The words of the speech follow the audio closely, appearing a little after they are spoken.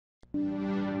Dreams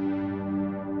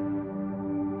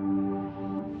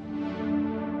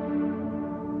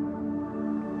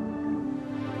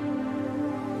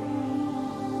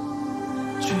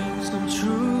come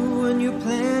true when you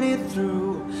plan it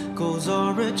through. Goals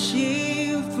are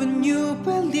achieved when you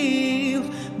believe.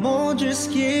 Mold your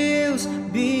skills,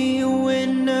 be a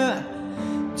winner.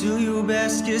 Do your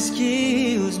best, 'cause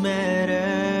skills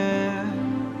matter.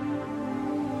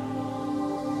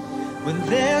 When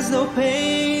there's no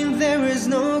pain, there is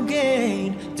no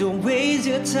gain. Don't waste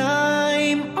your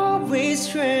time, always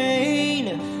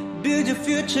train. Build your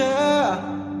future,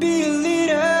 be a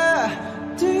leader.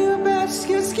 Do your best,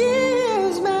 'cause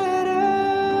skills matter.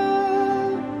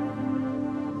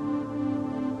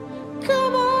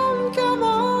 Come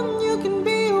on, you can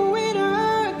be a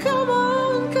winner. Come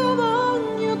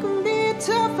on, you can be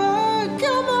tougher.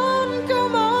 Come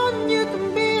on, you can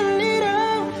be a leader.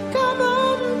 Come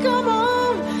on,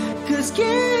 'cause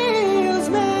skills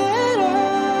matter.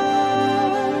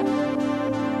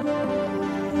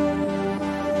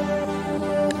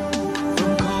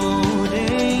 From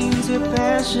coding to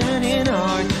passion in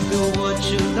art, do what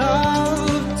you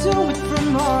love, do it from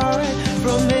heart.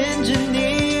 From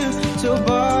engineer to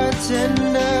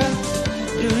bartender,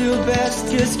 do your best,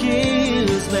 'cause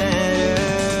skills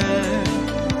matter.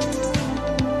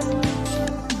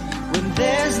 When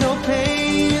there's no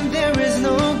pain, there is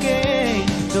no gain.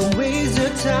 Don't waste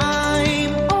your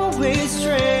time, always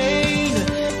train.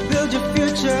 Build your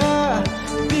future,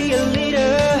 be a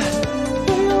leader.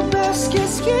 Do your best,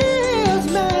 'cause skills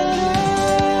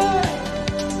matter.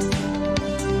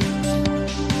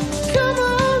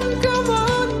 Come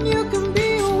on, you can be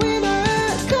a winner.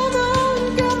 Come on,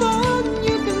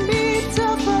 you can be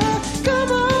tougher.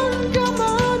 Come on,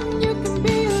 you can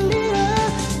be a leader.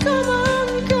 Come on,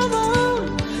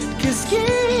 'cause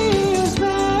skills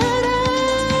matter.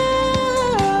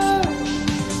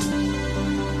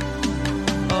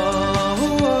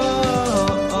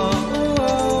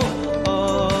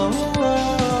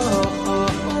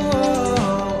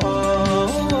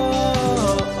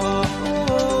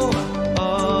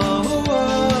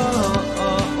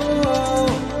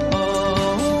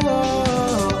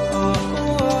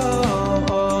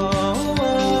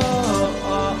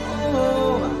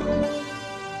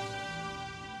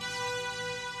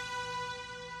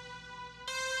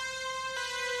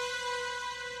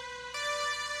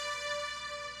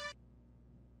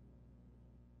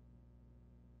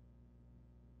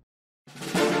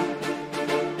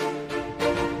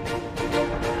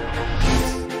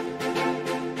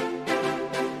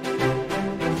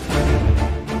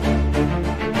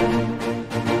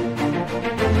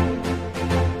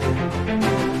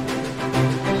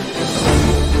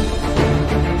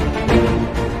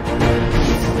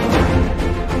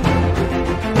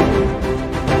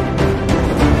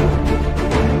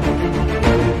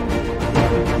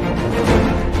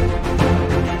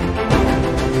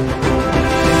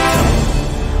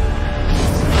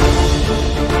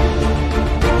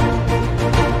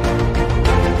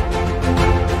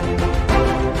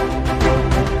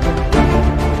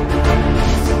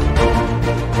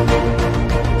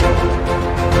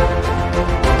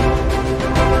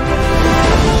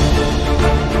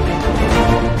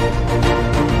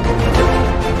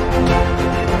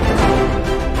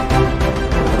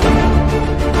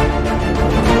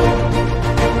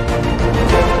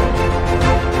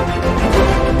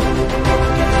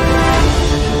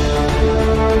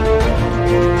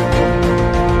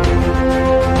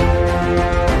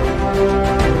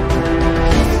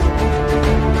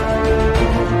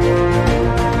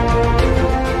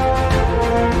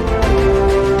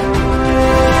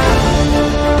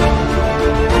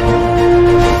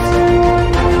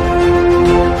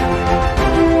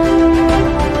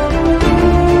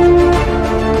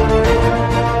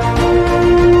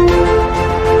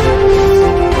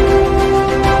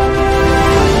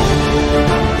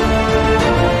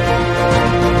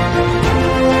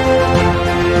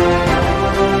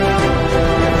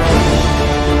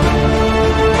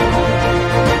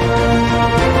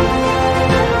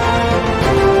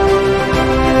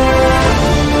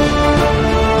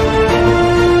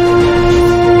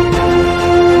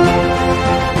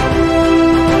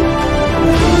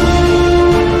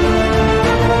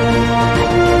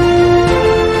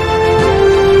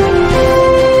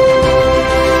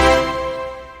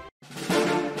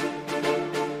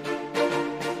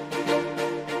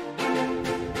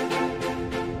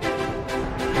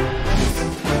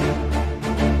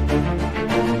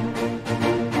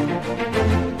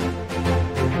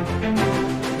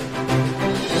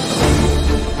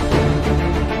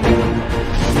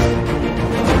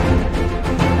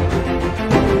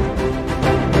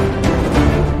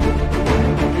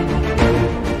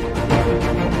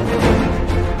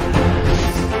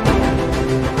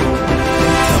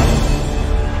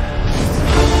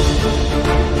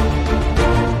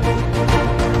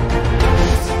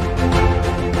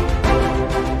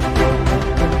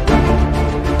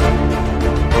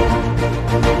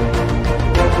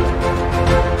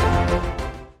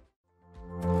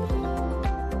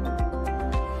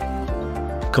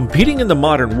 Competing in the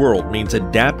modern world means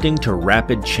adapting to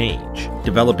rapid change.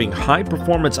 Developing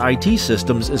high-performance IT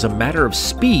systems is a matter of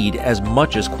speed as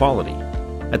much as quality.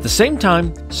 At the same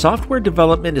time, software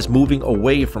development is moving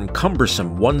away from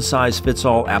cumbersome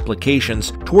one-size-fits-all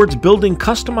applications towards building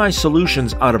customized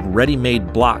solutions out of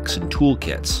ready-made blocks and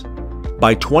toolkits.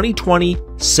 By 2020,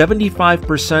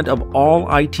 75% of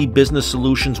all IT business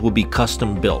solutions will be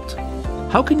custom-built.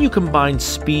 How can you combine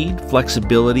speed,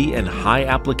 flexibility, and high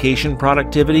application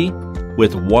productivity?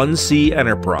 With 1C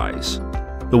Enterprise.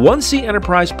 The 1C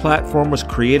Enterprise platform was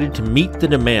created to meet the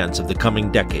demands of the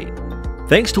coming decade.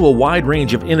 Thanks to a wide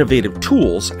range of innovative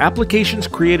tools, applications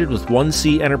created with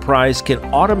 1C Enterprise can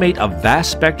automate a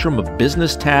vast spectrum of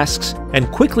business tasks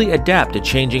and quickly adapt to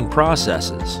changing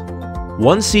processes.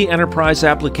 1C Enterprise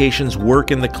applications work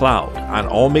in the cloud, on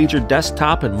all major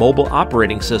desktop and mobile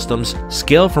operating systems,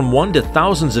 scale from 1 to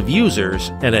thousands of users,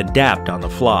 and adapt on the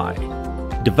fly.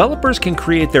 Developers can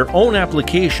create their own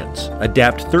applications,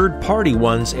 adapt third-party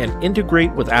ones, and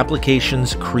integrate with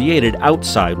applications created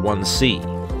outside 1C.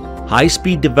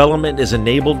 High-speed development is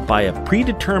enabled by a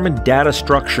predetermined data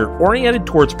structure oriented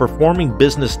towards performing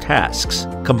business tasks,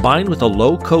 combined with a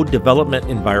low-code development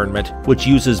environment which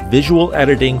uses visual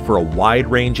editing for a wide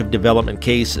range of development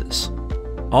cases.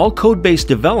 All code-based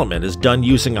development is done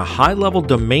using a high-level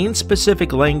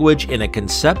domain-specific language in a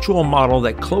conceptual model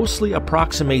that closely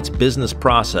approximates business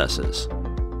processes.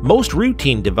 Most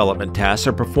routine development tasks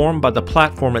are performed by the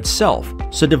platform itself,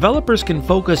 so developers can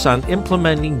focus on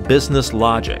implementing business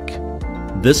logic.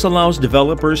 This allows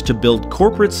developers to build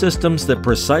corporate systems that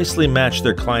precisely match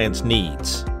their clients'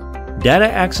 needs.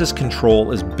 Data access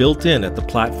control is built in at the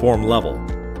platform level.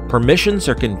 Permissions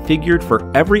are configured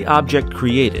for every object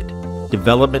created.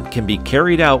 Development can be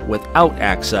carried out without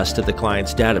access to the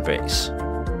client's database.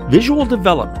 Visual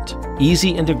development,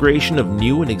 easy integration of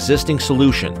new and existing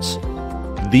solutions.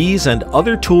 These and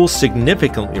other tools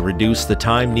significantly reduce the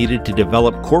time needed to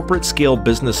develop corporate-scale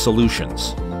business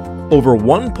solutions. Over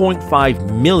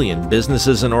 1.5 million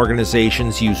businesses and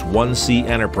organizations use 1C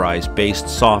Enterprise-based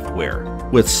software,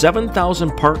 with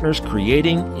 7,000 partners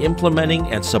creating, implementing,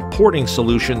 and supporting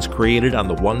solutions created on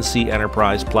the 1C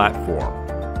Enterprise platform.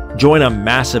 Join a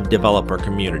massive developer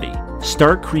community.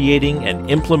 Start creating and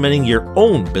implementing your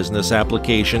own business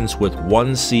applications with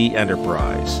 1C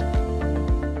Enterprise.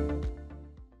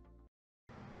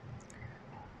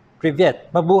 Privyet,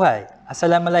 mabuhay,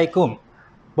 assalamualaikum,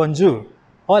 bonjour,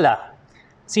 hola,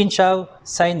 xin chào,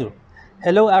 sainu.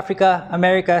 Hello Africa,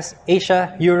 Americas,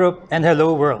 Asia, Europe, and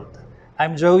hello world.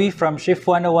 I'm Joey from Shift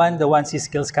 101, the 1C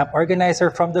Skills Camp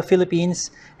organizer from the Philippines,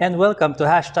 and welcome to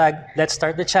hashtag Let's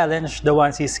Start the Challenge, the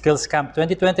 1C Skills Camp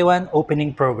 2021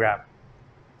 opening program.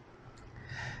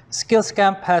 Skills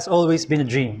Camp has always been a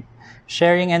dream,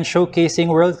 sharing and showcasing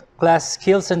world-class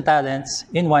skills and talents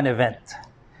in one event.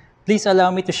 Please allow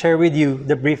me to share with you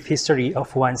the brief history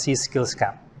of 1C Skills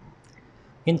Camp.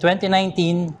 In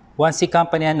 2019, 1C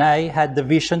Company and I had the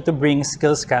vision to bring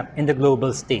Skills Camp in the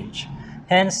global stage,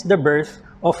 hence the birth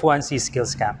of 1C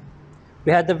Skills Camp.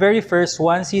 We had the very first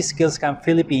 1C Skills Camp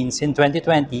Philippines in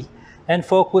 2020 and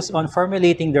focused on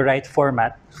formulating the right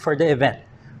format for the event,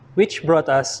 which brought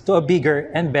us to a bigger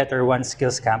and better 1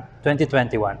 Skills Camp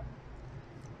 2021.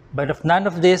 But if none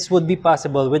of this would be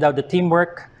possible without the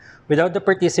teamwork, without the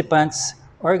participants,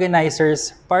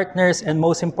 organizers, partners, and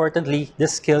most importantly, the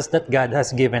skills that God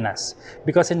has given us.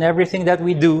 Because in everything that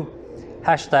we do,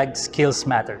 hashtag skills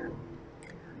matter.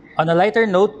 On a lighter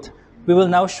note, we will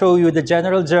now show you the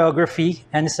general geography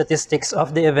and statistics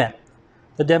of the event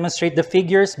to demonstrate the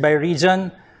figures by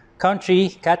region,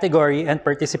 country, category, and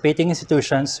participating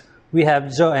institutions. We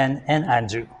have Joanne and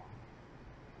Andrew.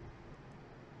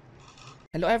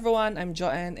 Hello everyone, I'm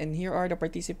Joanne and here are the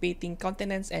participating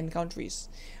continents and countries.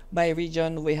 By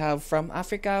region, we have from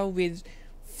Africa with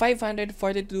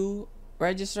 542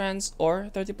 registrants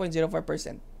or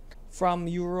 30.05%. From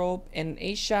Europe and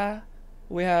Asia,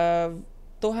 we have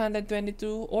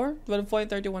 222 or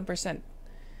 12.31%.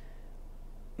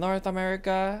 North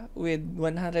America with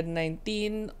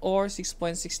 119 or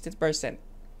 6.60%.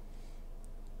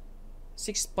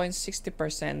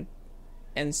 6.60%.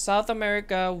 And South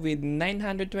America with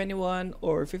 921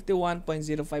 or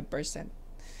 51.05%,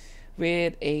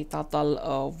 with a total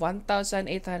of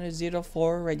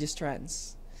 1,804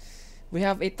 registrants. We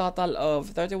have a total of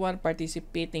 31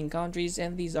 participating countries,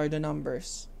 and these are the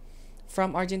numbers.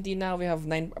 From Argentina, we have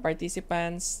 9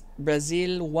 participants,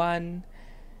 Brazil 1,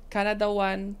 Canada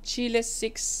 1, Chile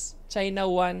 6, China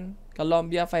 1,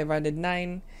 Colombia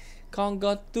 509,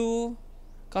 Congo 2,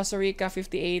 Costa Rica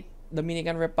 58,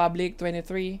 Dominican Republic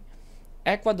 23,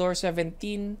 Ecuador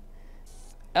 17,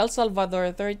 El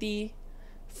Salvador 30,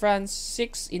 France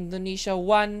 6, Indonesia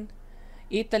 1,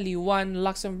 Italy 1,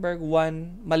 Luxembourg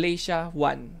 1, Malaysia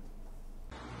 1.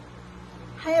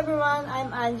 Hi everyone,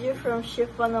 I'm Anju from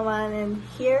Shift 101 and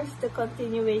here's the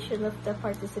continuation of the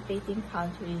participating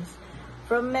countries.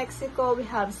 From Mexico, we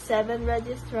have 7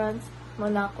 registrants,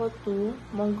 Monaco 2,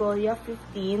 Mongolia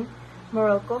 15,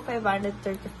 Morocco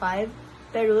 535,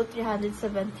 Peru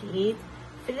 378,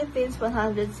 Philippines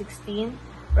 116,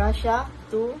 Russia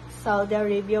 2, Saudi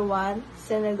Arabia 1,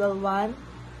 Senegal 1,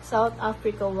 South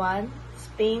Africa 1,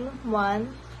 Spain 1,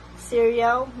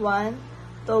 Syria 1,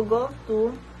 Togo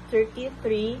 2, Turkey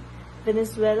 3,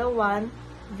 Venezuela 1,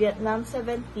 Vietnam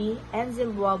 70, and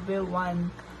Zimbabwe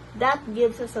 1. That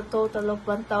gives us a total of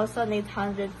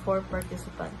 1,804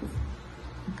 participants.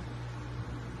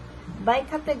 By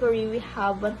category, we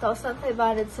have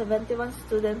 1,571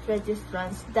 student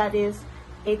registrants, that is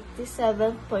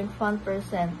 87.1%,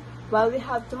 while we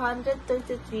have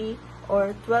 233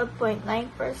 or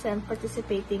 12.9%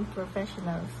 participating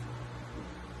professionals.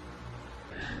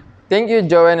 Thank you,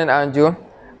 Joanne and Anju.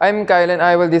 I'm Kyle and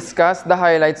I will discuss the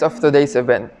highlights of today's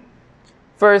event.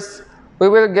 First, we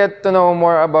will get to know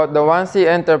more about the 1C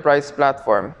Enterprise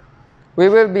Platform. We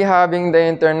will be having the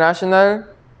International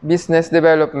Business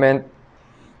Development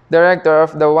Director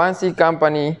of the 1C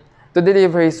company to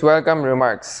deliver his welcome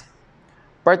remarks.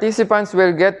 Participants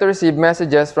will get to receive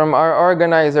messages from our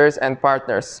organizers and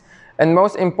partners. And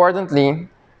most importantly,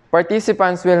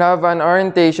 participants will have an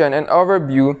orientation and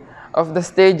overview of the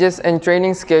stages and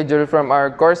training schedule from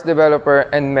our course developer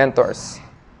and mentors.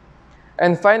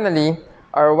 And finally,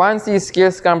 our 1C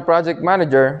Skills Camp project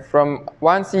manager from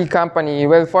 1C company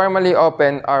will formally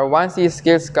open our 1C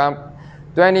Skills Camp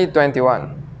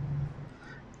 2021.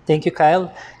 Thank you,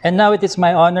 Kyle. And now it is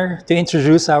my honor to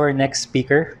introduce our next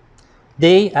speaker.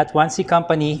 They at 1C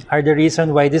Company are the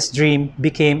reason why this dream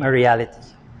became a reality.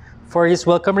 For his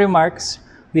welcome remarks,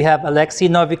 we have Alexei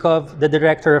Novikov, the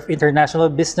Director of International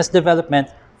Business Development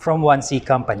from 1C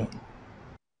Company.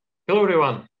 Hello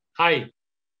everyone. Hi.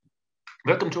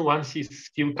 Welcome to 1C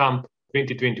Skill Camp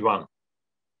 2021.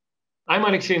 I'm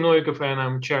Alexei Novikov and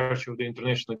I'm in charge of the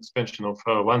international expansion of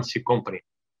 1C Company.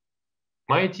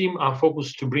 My team are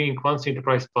focused to bring 1C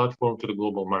Enterprise platform to the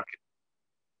global market.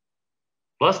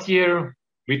 Last year,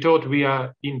 we thought we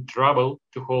are in trouble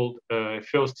to hold a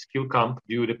first skill camp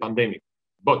due to the pandemic,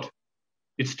 but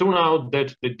it's turned out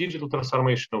that the digital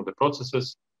transformation of the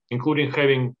processes, including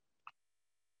having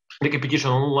the competition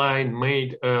online,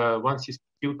 made 1C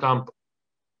skill camp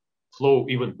flow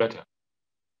even better.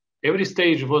 Every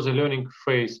stage was a learning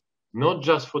phase, not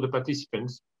just for the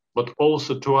participants, but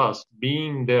also to us,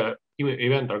 being the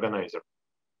event organizer.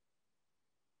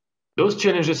 Those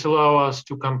challenges allow us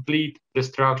to complete the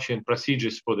structure and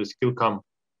procedures for the Skill Camp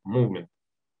movement.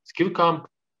 Skill Camp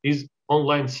is an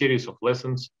online series of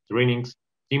lessons, trainings,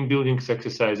 team building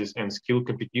exercises, and skill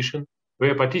competition,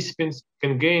 where participants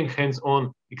can gain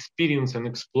hands-on experience and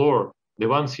explore the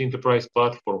 1C Enterprise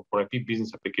platform for IP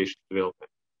business application development.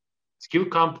 Skill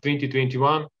Camp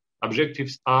 2021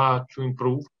 objectives are to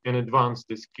improve and advance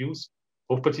the skills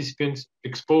of participants,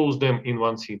 expose them in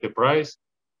 1C Enterprise.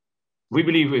 We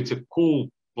believe it's a cool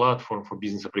platform for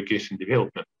business application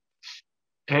development.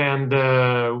 And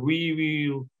we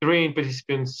will train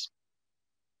participants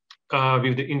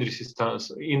with the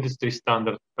industry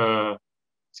standard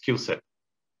skill set.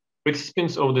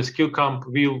 Participants of the skill camp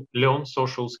will learn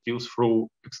social skills through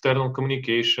external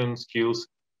communication skills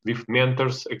with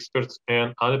mentors, experts,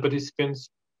 and other participants,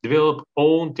 develop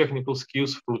own technical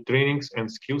skills through trainings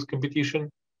and skills competition,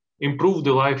 improve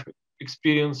the life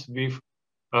experience with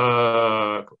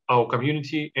our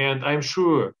community, and I'm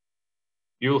sure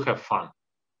you'll have fun.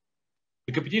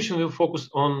 The competition will focus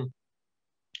on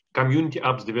community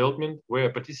apps development, where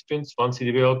participants, 1C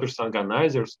developers,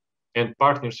 organizers, and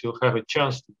partners will have a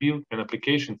chance to build an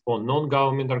application for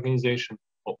non-government organization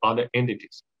or other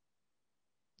entities.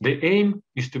 The aim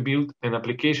is to build an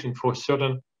application for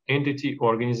certain entity or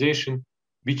organization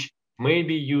which may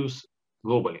be used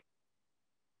globally.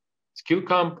 Skill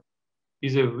Camp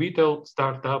is a vital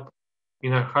startup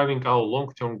in having our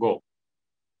long-term goal,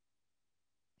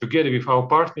 together with our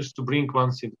partners, to bring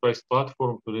 1C Enterprise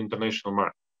platform to the international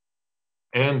market.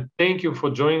 And thank you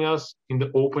for joining us in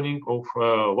the opening of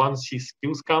 1C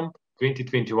Skills Camp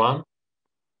 2021.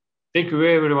 Thank you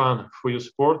everyone for your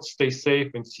support. Stay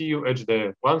safe and see you at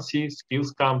the 1C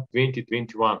Skills Camp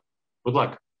 2021. Good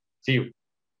luck. See you.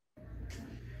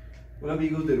 Hola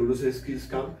amigos del 1C Skills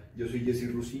Camp, yo soy Jessy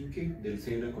Rusinque del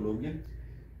SENA Colombia.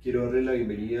 Quiero darle la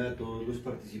bienvenida a todos los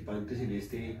participantes en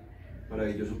este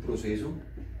maravilloso proceso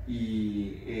y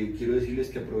quiero decirles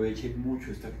que aprovechen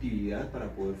mucho esta actividad para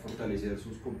poder fortalecer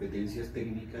sus competencias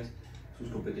técnicas, sus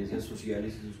competencias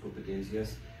sociales y sus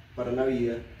competencias para la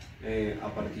vida a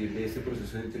partir de este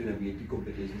proceso de entrenamiento y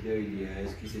competencias de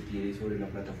habilidades que se tiene sobre la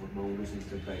plataforma UNOS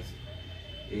Enterprise.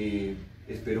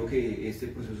 Espero que este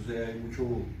proceso sea de mucho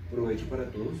provecho para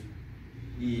todos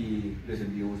y les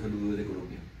envío un saludo desde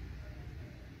Colombia.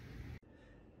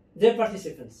 Dear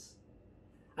participants,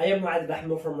 I am Muad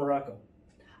Bahmou from Morocco.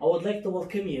 I would like to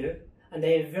welcome you, and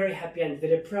I am very happy and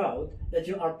very proud that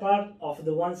you are part of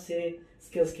the 1C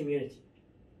Skills community.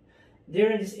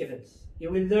 During this event,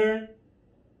 you will learn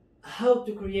how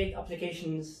to create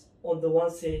applications on the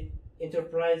 1C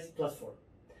Enterprise platform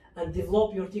and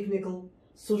develop your technical,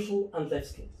 social, and life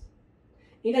skills.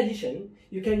 In addition,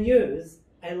 you can use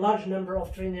a large number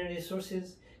of training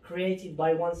resources created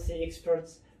by 1C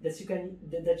experts that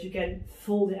you can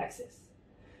fully access.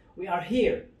 We are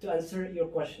here to answer your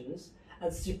questions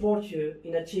and support you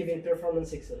in achieving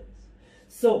performance excellence.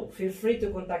 So feel free to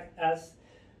contact us.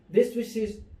 Best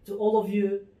wishes to all of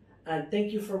you, and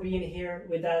thank you for being here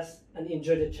with us and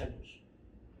enjoy the challenge.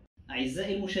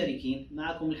 أعزائي المشاركين،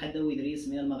 معكم الحدوي إدريس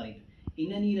من المغرب.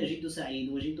 إنني لجد سعيد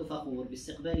وجد فخور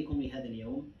باستقبالكم لهذا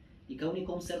اليوم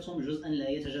لكونكم صرتم جزءا لا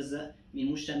يتجزأ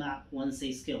من مجتمع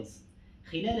 1C Skills.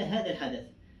 خلال هذا الحدث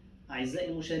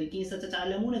أعزائي المشاركين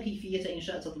ستتعلمون كيفية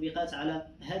إنشاء تطبيقات على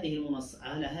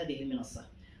هذه المنصة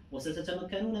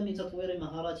وستتمكنون من تطوير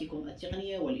مهاراتكم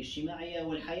التقنية والاجتماعية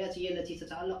والحياتية التي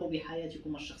تتعلق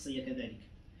بحياتكم الشخصية كذلك.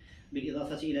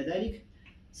 بالإضافة إلى ذلك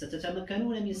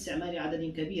ستتمكنون من استعمال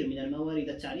عدد كبير من الموارد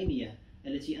التعليمية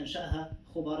التي أنشأها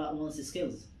خبراء 1C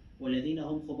Skills والذين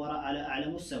هم خبراء على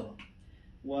أعلى مستوى،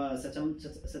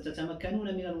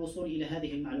 وستتمكنون من الوصول إلى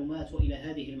هذه المعلومات وإلى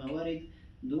هذه الموارد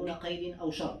دون قيد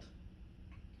أو شرط.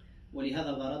 ولهذا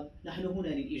الغرض نحن هنا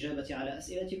للإجابة على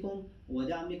أسئلتكم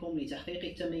ودعمكم لتحقيق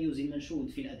التميز المنشود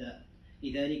في الأداء.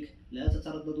 لذلك لا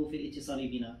تترددوا في الاتصال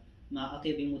بنا مع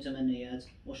أطيب المتمنيات،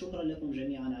 وشكرا لكم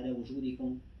جميعا على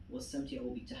وجودكم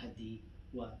واستمتعوا بالتحدي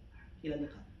وإلى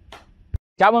اللقاء.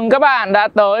 Chào mừng các bạn đã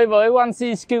tới với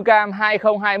 1C Skill Camp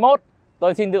 2021.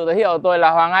 Tôi xin tự giới thiệu, tôi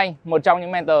là Hoàng Anh, một trong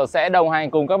những mentor sẽ đồng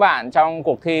hành cùng các bạn trong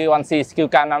cuộc thi 1C Skill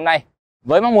Camp năm nay.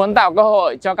 Với mong muốn tạo cơ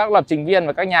hội cho các lập trình viên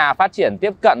và các nhà phát triển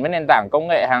tiếp cận với nền tảng công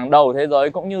nghệ hàng đầu thế giới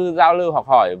cũng như giao lưu học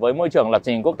hỏi với môi trường lập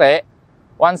trình quốc tế,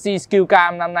 1C Skill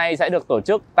Camp năm nay sẽ được tổ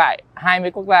chức tại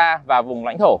 20 quốc gia và vùng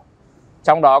lãnh thổ,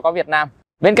 trong đó có Việt Nam.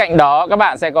 Bên cạnh đó, các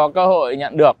bạn sẽ có cơ hội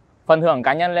nhận được phần thưởng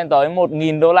cá nhân lên tới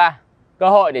 1.000 đô la, cơ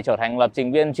hội để trở thành lập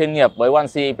trình viên chuyên nghiệp với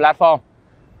 1C Platform,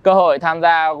 cơ hội tham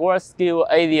gia World Skill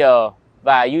Asia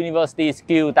và University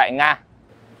Skill tại Nga.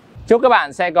 Chúc các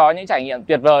bạn sẽ có những trải nghiệm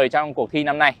tuyệt vời trong cuộc thi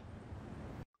năm nay.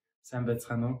 Сайн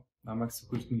байцгаана уу? Намайг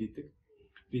Сүхэлдэн гэдэг.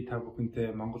 Би та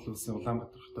бүхэнтэй Монгол улсын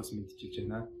Улаанбаатар хотоос мэдчилж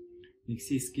байна.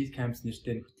 1C Skill Camps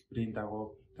нэртэй хөтөлбөрийн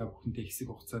дагуу та бүхэнтэй хэсэг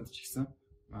хугацаанд ч гэсэн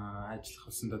ажиллах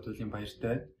болсондоо туйлын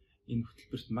баяртай. Энэ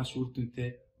хөтөлбөрт маш үр дүнтэй,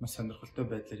 маш сонирхолтой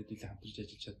байдлаар хэдүүлээ хамтарч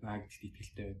ажиллаж чаднаа гэдэгт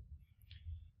итгэлтэй байна.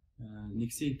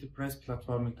 1C Enterprise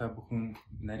платформыг та бүхэн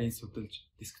нарийн судалж,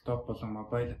 десктоп болон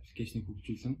мобайл аппликейшнийг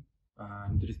хөгжүүлэн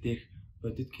амьдрал дээрх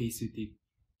бодит кейсүүдийг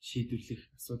шийдвэрлэх,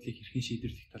 асуудлыг хэрхэн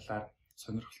шийдвэрлэх талаар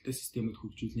сонирхолтой системүүд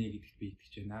хөгжүүлнэ гэдэгт би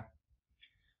итгэж байна.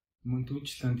 Мөн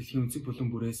түүнчлэн дэлхийн өнцөг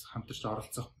булан бүрээс хамтарч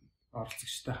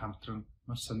оролцогчтой хамтран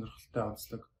маш сонирхолтой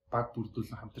онцлог баг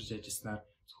бүрдүүлэн хамтарч ажилласнаар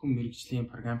зөвхөн мэрэгжлийн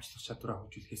програмчлах чадвараа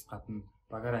хөгжүүлэхээс гадна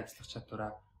багаар ажиллах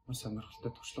чадвараа маш сонирхолтой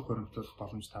туршлага хуримтлуулах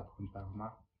боломж та бүхэнд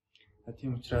байгамаа.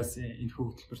 Тийм учраас энэ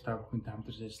хөтөлбөр та бүхэнтэй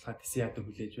хамтарч ажиллахад тэсийн ядан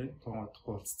хүлээж байна. Тун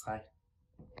удахгүй уулзцгаая.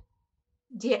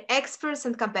 Dear experts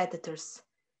and competitors,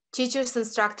 teachers,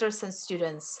 instructors, and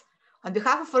students, on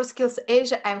behalf of 4Skills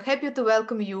Asia, I'm happy to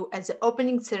welcome you at the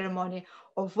opening ceremony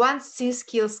of 1C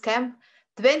Skills Camp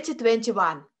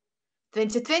 2021.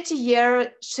 2020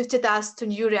 year shifted us to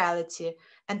new reality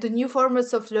and to new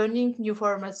formats of learning, new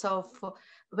formats of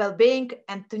well-being,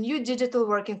 and to new digital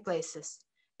working places.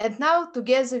 And now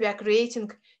together we are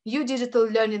creating new digital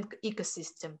learning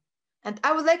ecosystem. And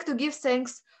I would like to give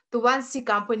thanks to 1C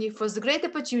company for the great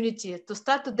opportunity to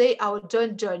start today our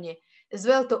joint journey, as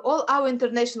well to all our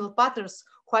international partners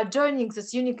who are joining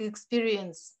this unique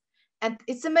experience. And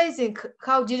it's amazing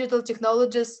how digital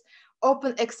technologies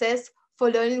open access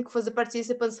for learning for the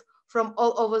participants from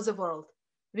all over the world.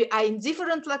 We are in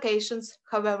different locations,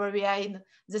 however, we are in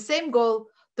the same goal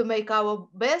to make our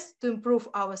best to improve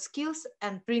our skills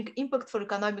and bring impact for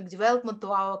economic development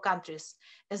to our countries,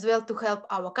 as well to help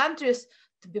our countries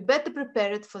to be better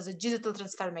prepared for the digital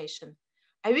transformation.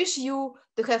 I wish you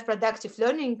to have productive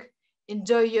learning,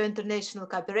 enjoy your international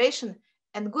cooperation,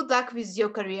 and good luck with your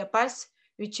career paths,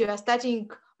 which you are starting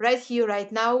right here,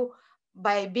 right now,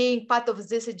 by being part of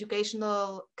this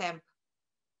educational camp.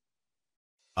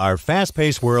 Our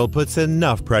fast-paced world puts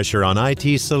enough pressure on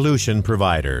IT solution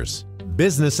providers.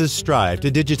 Businesses strive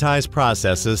to digitize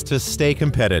processes to stay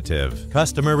competitive.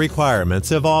 Customer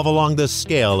requirements evolve along the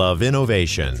scale of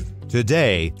innovation.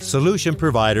 Today, solution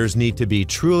providers need to be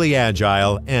truly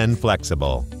agile and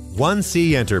flexible.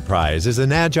 1C Enterprise is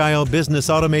an agile business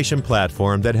automation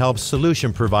platform that helps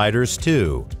solution providers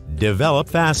to develop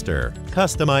faster,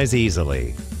 customize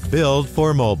easily, build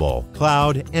for mobile,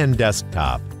 cloud, and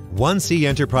desktop. 1C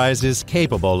Enterprise is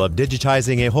capable of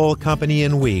digitizing a whole company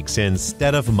in weeks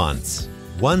instead of months.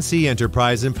 1C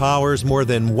Enterprise empowers more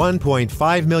than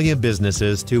 1.5 million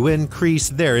businesses to increase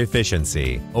their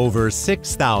efficiency. Over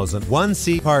 6,000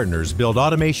 1C partners build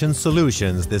automation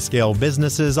solutions that scale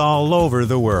businesses all over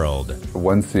the world. The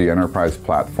 1C Enterprise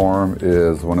platform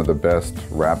is one of the best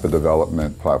rapid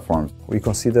development platforms. We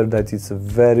consider that it's a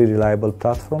very reliable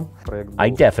platform. I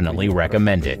definitely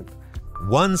recommend it.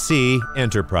 1C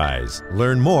Enterprise.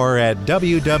 Learn more at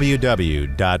www.1c.com.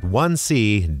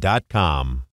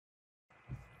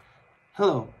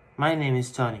 Hello, my name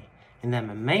is Tony, and I'm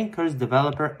a main course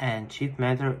developer and chief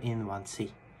mentor in 1C.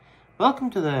 Welcome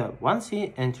to the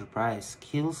 1C Enterprise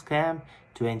Skills Camp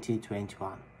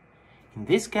 2021. In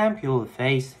this camp, you will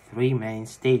face 3 main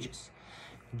stages.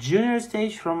 Junior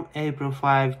stage from April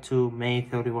 5 to May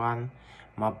 31,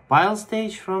 mobile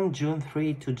stage from June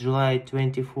 3 to July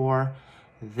 24,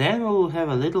 then we will have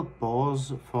a little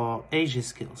pause for Asia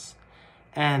skills,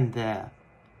 and the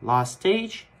last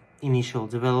stage, initial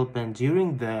development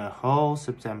during the whole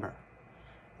September.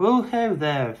 We'll have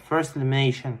the first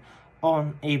elimination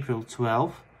on April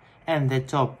 12 and the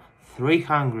top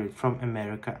 300 from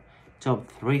America, top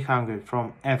 300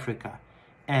 from Africa,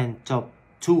 and top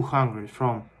 200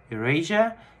 from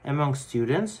Eurasia among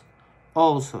students,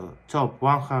 also top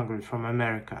 100 from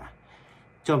America,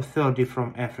 top 30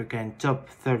 from Africa, and top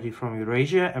 30 from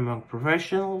Eurasia among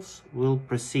professionals will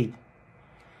proceed.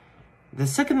 The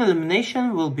second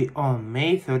elimination will be on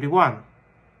May 31,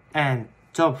 and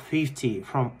top 50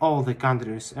 from all the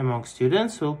countries among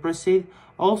students will proceed,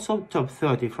 also top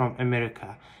 30 from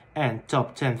America, and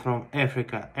top 10 from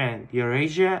Africa and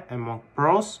Eurasia among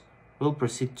pros will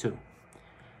proceed too.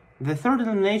 The third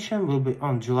elimination will be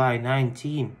on July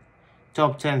 19.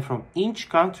 Top 10 from each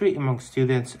country among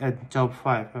students and top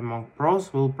 5 among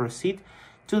pros will proceed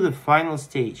to the final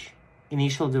stage,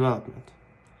 initial development.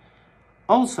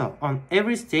 Also, on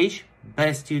every stage,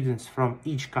 best students from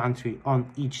each country on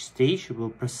each stage will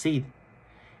proceed.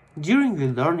 During the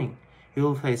learning, you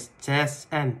will face tests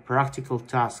and practical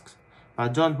tasks,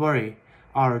 but don't worry,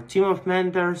 our team of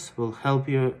mentors will help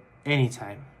you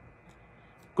anytime.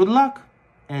 Good luck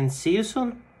and see you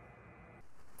soon!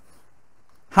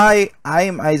 Hi, I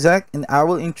am Isaac and I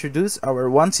will introduce our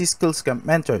 1C Skills Camp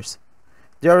mentors.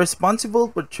 They are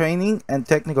responsible for training and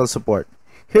technical support.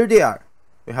 Here they are.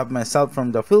 We have myself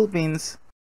from the Philippines,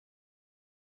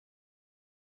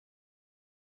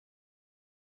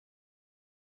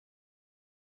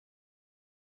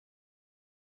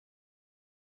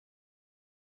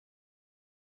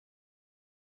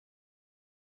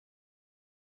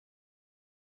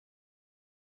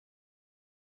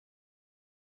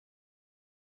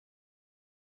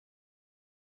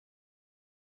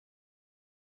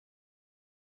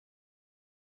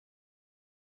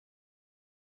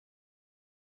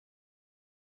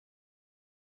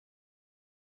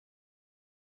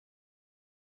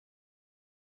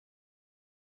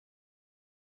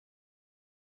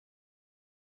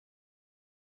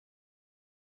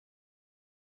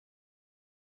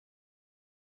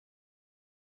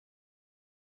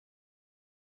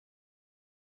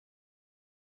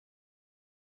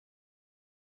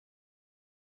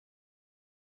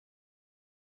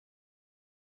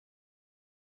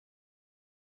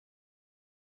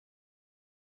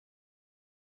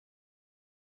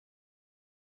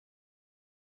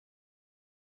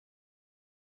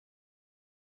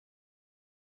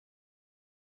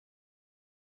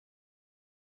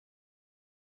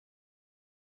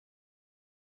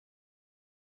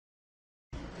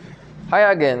 Hi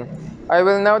again. I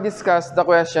will now discuss the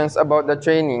questions about the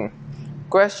training.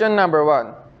 Question number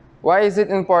 1. Why is it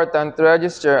important to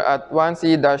register at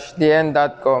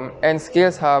 1c-dn.com and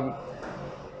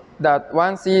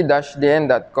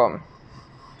skillshub.1c-dn.com?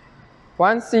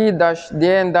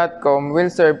 1c-dn.com will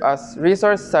serve as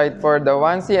resource site for the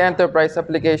 1C Enterprise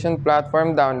Application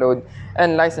Platform download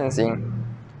and licensing,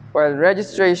 while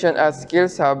registration at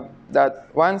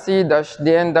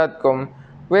skillshub.1c-dn.com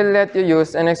will let you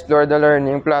use and explore the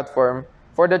learning platform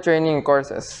for the training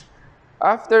courses.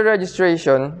 After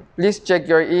registration, please check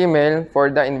your email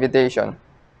for the invitation.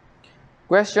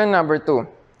 Question number 2.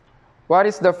 What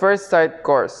is the first sight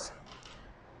course?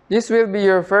 This will be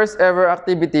your first ever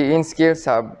activity in Skills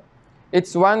Hub.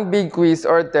 It's one big quiz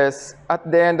or test at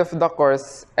the end of the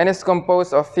course and is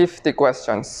composed of 50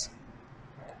 questions.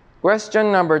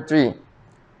 Question number 3.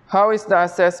 How is the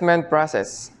assessment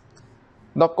process?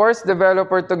 The course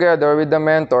developer together with the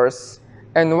mentors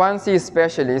and 1C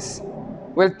specialists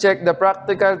will check the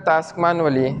practical task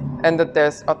manually and the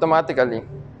test automatically.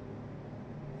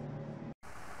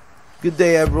 Good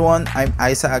day everyone, I'm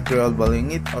Isa Agriol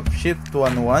Balingit of Shift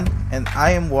 101 and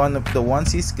I am one of the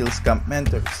 1C Skills Camp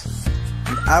mentors.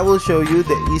 And I will show you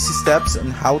the easy steps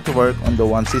on how to work on the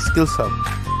 1C Skills Hub.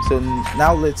 So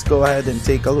now let's go ahead and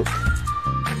take a look.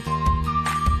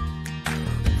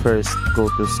 First, go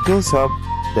to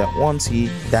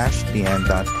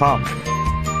skillshub.1c-tn.com.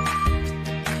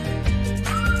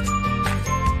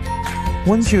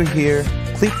 Once you're here,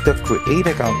 click the Create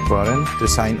Account button to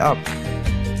sign up.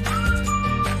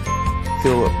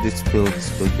 Fill up these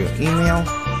fields with your email,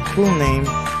 full name,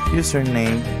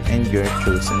 username, and your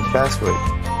chosen password.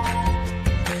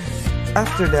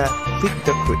 After that, click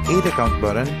the Create Account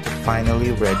button to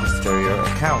finally register your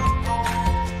account.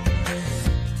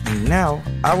 And now,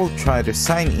 I will try to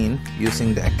sign in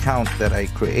using the account that I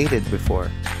created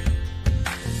before.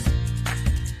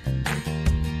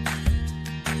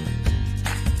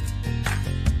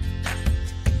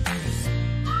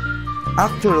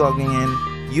 After logging in,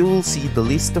 you will see the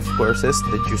list of courses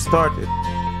that you started.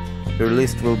 Your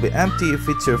list will be empty if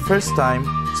it's your first time,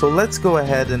 so let's go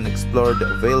ahead and explore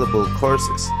the available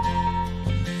courses.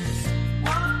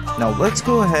 Now let's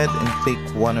go ahead and click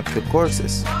one of the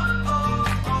courses.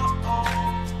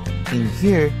 In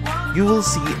here, you will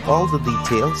see all the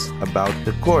details about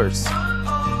the course.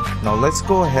 Now let's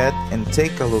go ahead and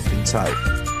take a look inside.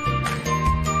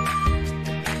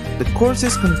 The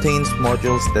courses contains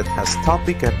modules that has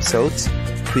topic episodes,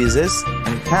 quizzes,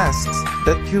 and tasks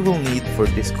that you will need for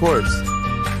this course.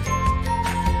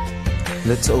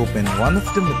 Let's open one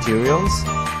of the materials.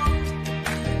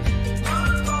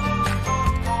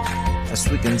 As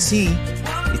we can see,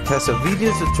 it has a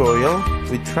video tutorial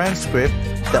with transcript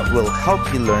that will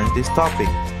help you learn this topic.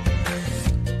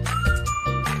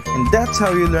 And that's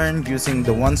how you learn using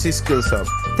the 1C Skills Hub.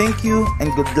 Thank you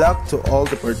and good luck to all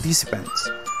the participants.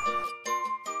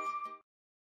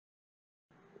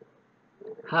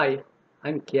 Hi,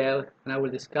 I'm Kiel and I will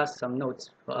discuss some notes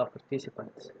for our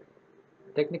participants.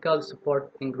 Technical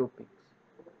support and groupings.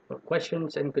 For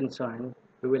questions and concerns,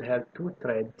 we will have 2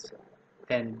 threads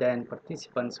and then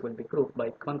participants will be grouped by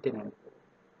continent.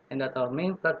 And at our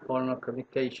main platform of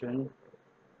communication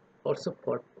or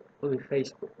support will be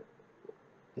Facebook.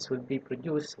 This will be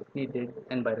produced if needed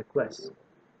and by request.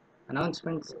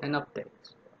 Announcements and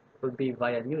updates will be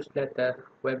via newsletter,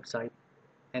 website,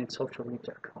 and social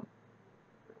media account.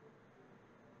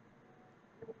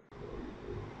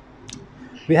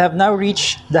 We have now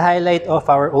reached the highlight of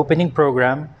our opening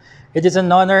program. It is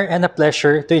an honor and a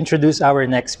pleasure to introduce our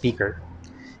next speaker.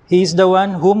 He is the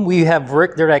one whom we have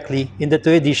worked directly in the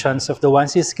 2 editions of the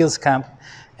 1C Skills Camp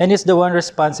and is the one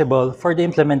responsible for the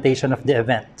implementation of the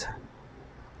event.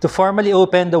 To formally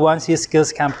open the 1C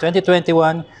Skills Camp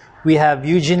 2021, we have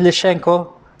Eugene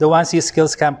Lishenko, the 1C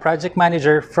Skills Camp Project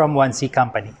Manager from 1C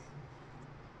Company.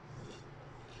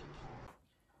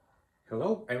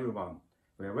 Hello everyone.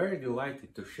 We are very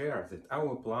delighted to share that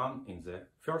our plan in the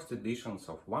first editions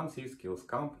of 1C Skills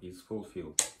Camp is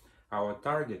fulfilled. Our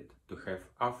target to have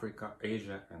Africa,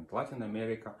 Asia and Latin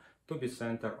America to be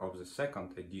center of the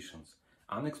second editions.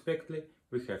 Unexpectedly,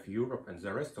 we have Europe and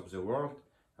the rest of the world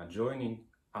joining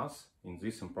us in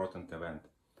this important event.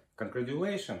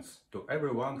 Congratulations to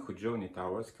everyone who joined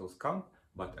our Skills Camp,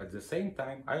 but at the same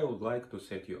time I would like to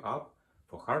set you up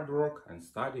for hard work and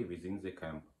study within the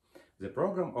camp. The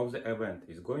program of the event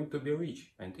is going to be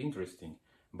rich and interesting,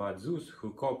 but those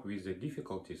who cope with the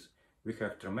difficulties, we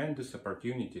have tremendous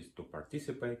opportunities to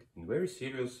participate in very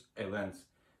serious events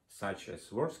such as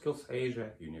WorldSkills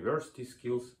Asia, University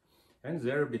Skills, and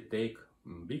there be take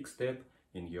big step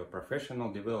in your professional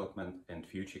development and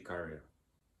future career.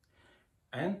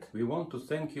 And we want to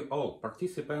thank you all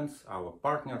participants, our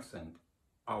partners and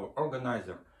our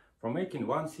organizer for making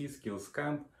 1C Skills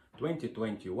Camp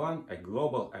 2021 a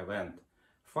global event.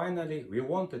 Finally, we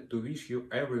wanted to wish you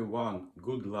everyone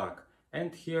good luck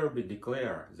and here we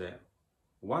declare the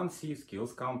 1C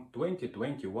Skills Camp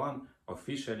 2021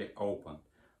 officially open.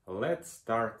 Let's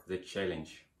start the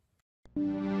challenge.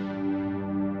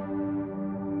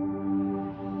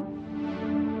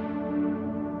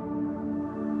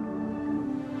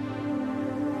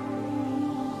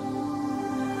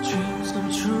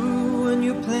 true when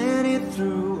you plan it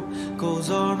through. Goals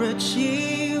are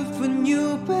achieved when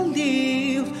you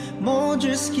believe. Mold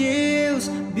your skills,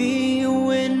 be a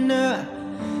winner.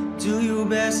 Do your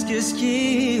best, 'cause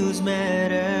skills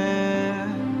matter.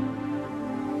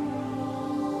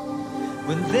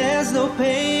 When there's no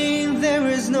pain, there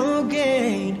is no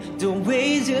gain. Don't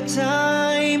waste your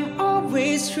time,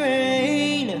 always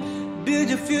train. Build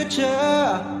your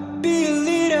future, be a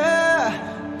leader.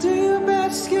 Do your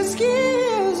best, 'cause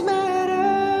skills matter.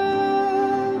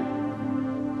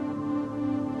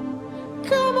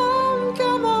 Come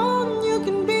on, you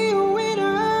can be a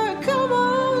winner. Come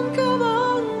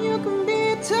on, you can be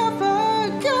tougher.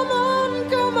 Come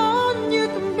on, you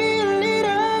can be a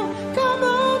leader. Come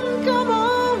on,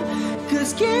 'cause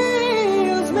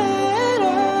skills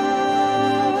matter.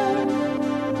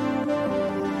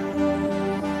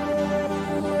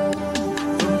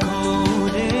 From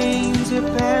coding to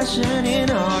passion in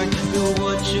art, do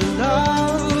what you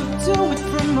love, do it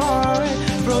from heart.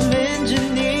 From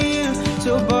engineer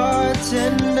to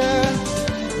bartender,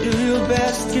 do your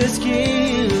best, 'cause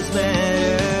skills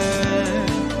matter.